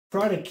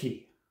product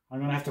key. I'm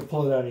going to have to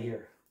pull it out of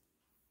here.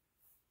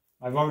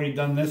 I've already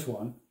done this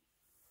one.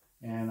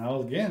 And I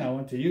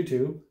went to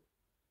YouTube.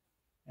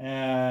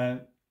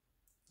 And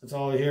that's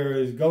all here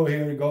is go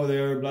here, go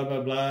there, blah,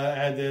 blah, blah,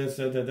 add this,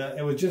 da, da, da.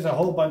 It was just a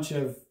whole bunch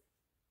of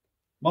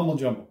mumble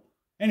jumble.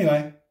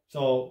 Anyway,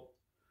 so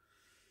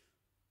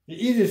the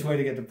easiest way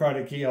to get the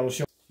product key, I will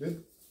show you.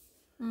 Good?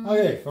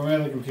 Okay, from my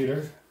other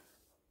computer,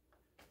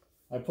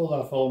 I pulled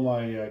off all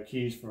my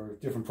keys for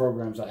different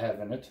programs I have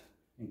in it,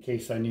 in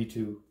case I need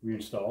to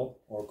reinstall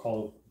or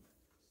call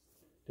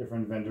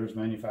different vendors,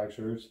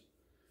 manufacturers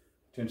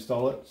to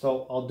install it.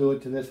 So I'll do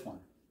it to this one.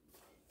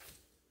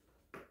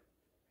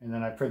 And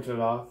then I printed it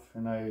off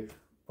and I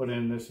put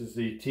in, this is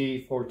the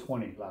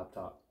T420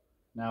 laptop.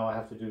 Now I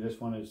have to do this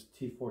one as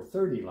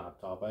T430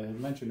 laptop. I had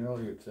mentioned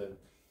earlier it's a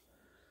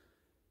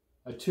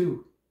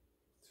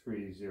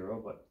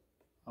 230, but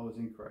I was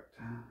incorrect.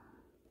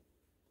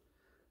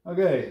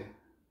 Okay,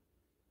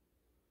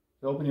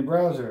 so open your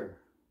browser,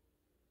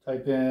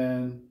 type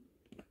in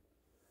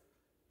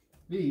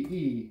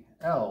BELARC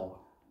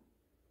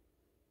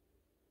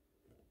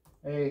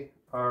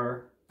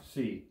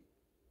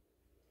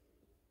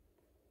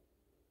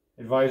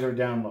Advisor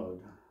download.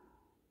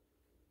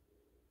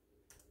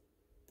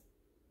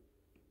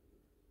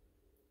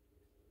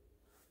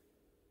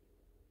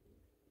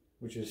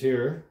 Which is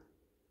here.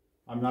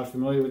 I'm not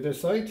familiar with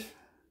this site.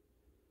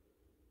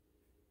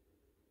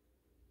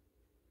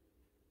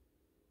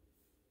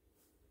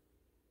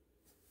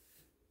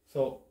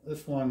 So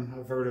this one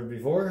I've heard of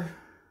before.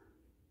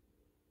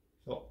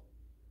 So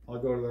I'll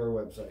go to their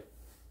website.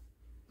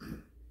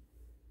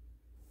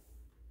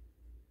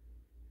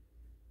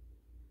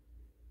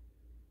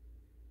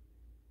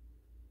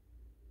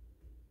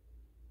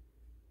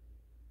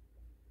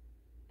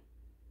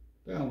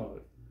 Download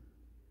it.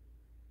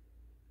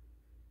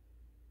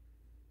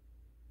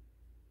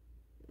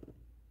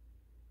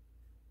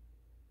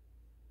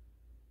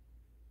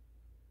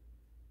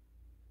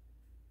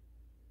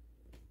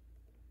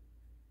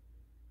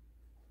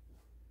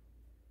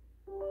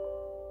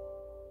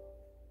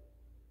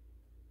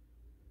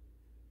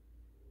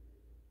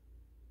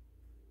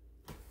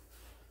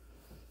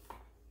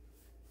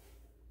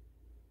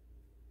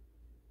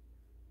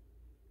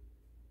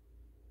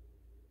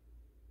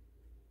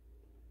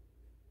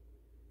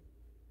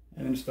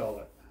 And install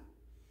it.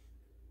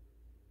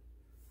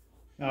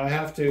 Now I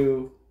have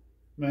to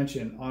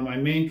mention, on my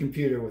main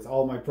computer with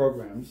all my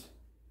programs,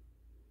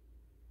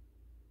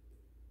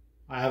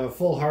 I have a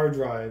full hard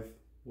drive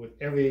with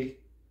the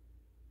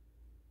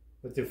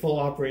full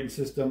operating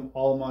system,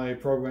 all my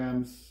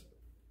programs,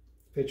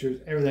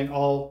 pictures, everything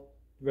all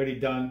ready,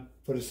 done,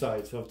 put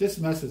aside. So if this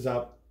messes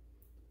up,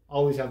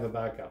 always have a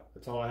backup.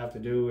 That's all I have to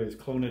do is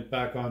clone it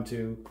back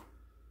onto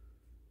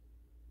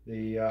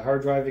the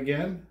hard drive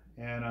again,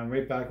 and I'm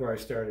right back where I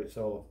started.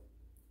 So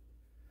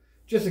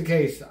just in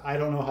case, I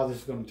don't know how this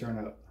is going to turn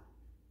out.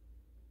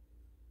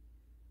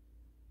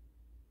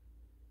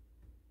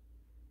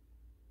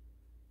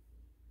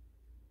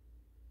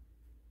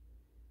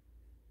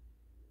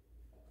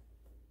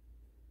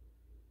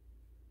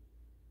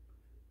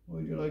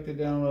 Would you like to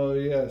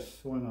download? Yes,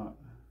 why not?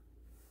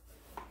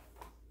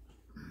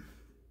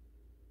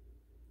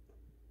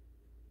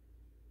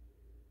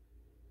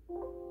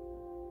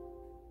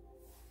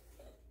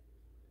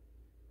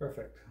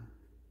 Perfect.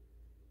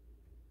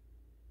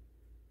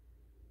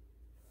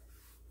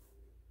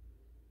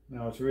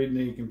 Now it's reading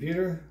the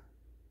computer.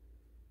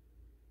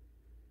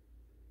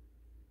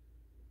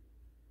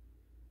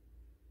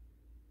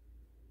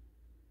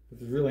 But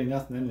there's really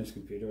nothing in this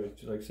computer.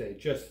 It's like I say,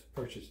 just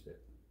purchased it.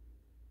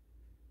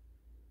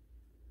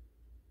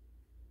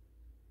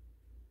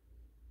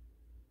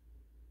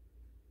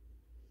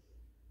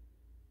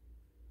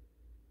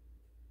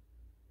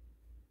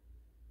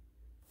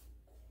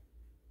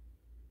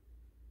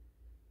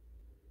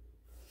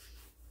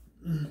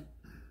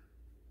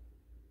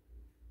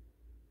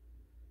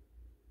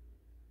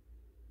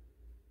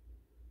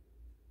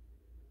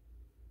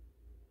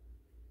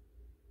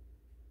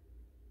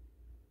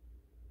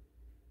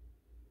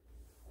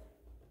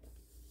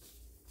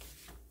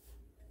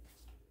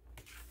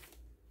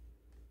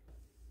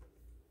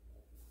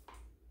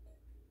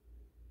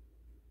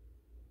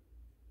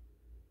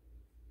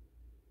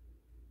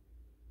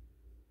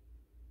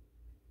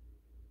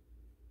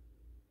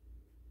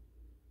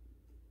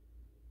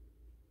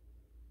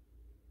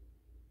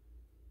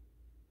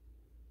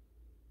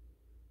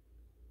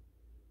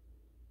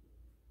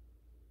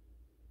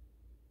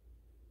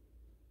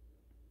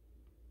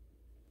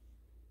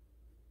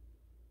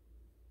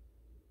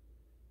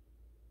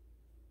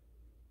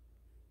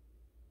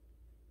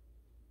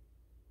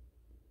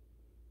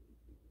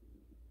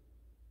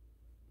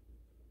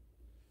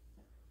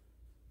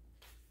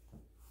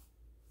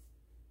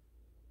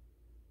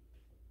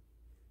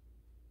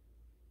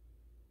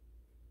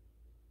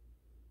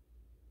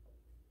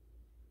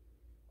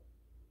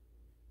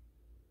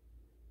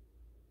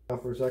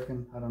 For a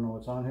second, I don't know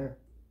what's on here.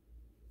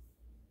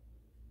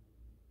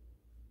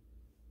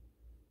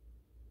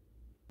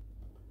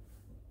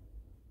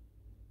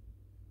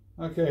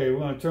 Okay, we're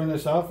going to turn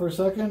this off for a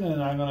second,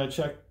 and I'm going to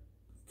check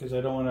because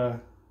I don't want to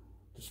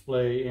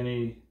display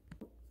any.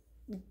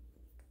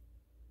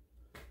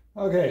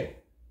 Okay,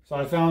 so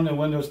I found the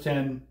Windows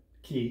 10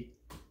 key.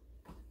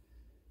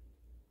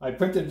 I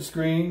printed the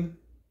screen,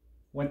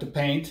 went to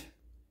Paint,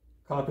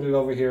 copied it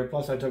over here,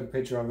 plus I took a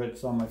picture of it.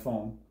 It's on my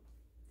phone.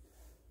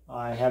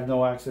 I have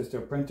no access to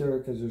a printer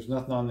because there's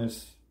nothing on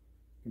this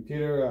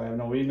computer. I have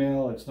no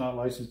email. It's not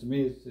licensed to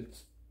me.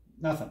 It's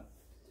nothing.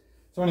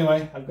 So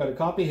anyway, I've got a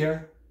copy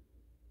here.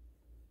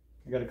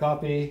 I got a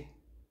copy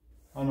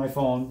on my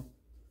phone.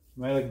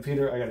 My other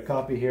computer, I got a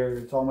copy here.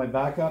 It's all my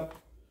backup.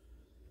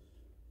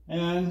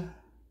 And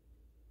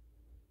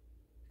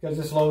because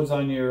this loads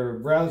on your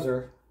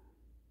browser,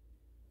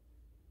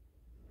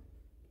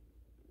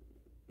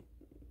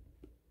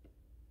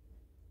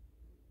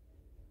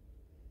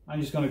 I'm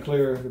just going to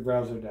clear the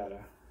browser data.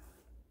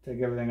 Take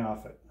everything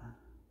off it.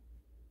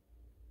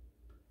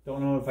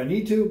 Don't know if I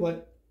need to,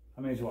 but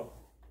I may as well.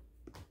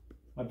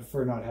 I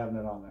prefer not having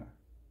it on there.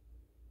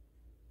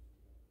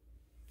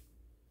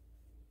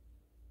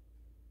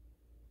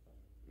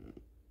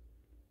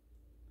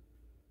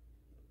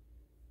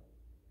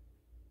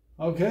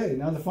 Okay,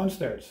 now the fun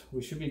starts.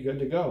 We should be good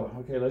to go.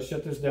 Okay, let's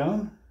shut this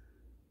down.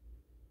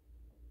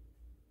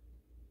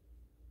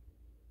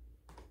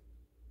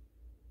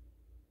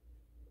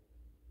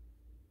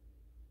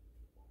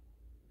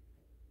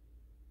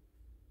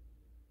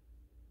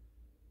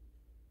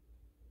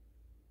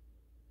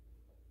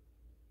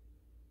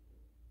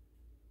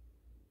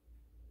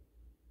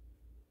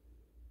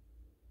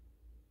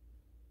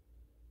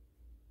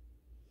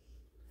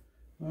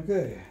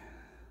 Okay.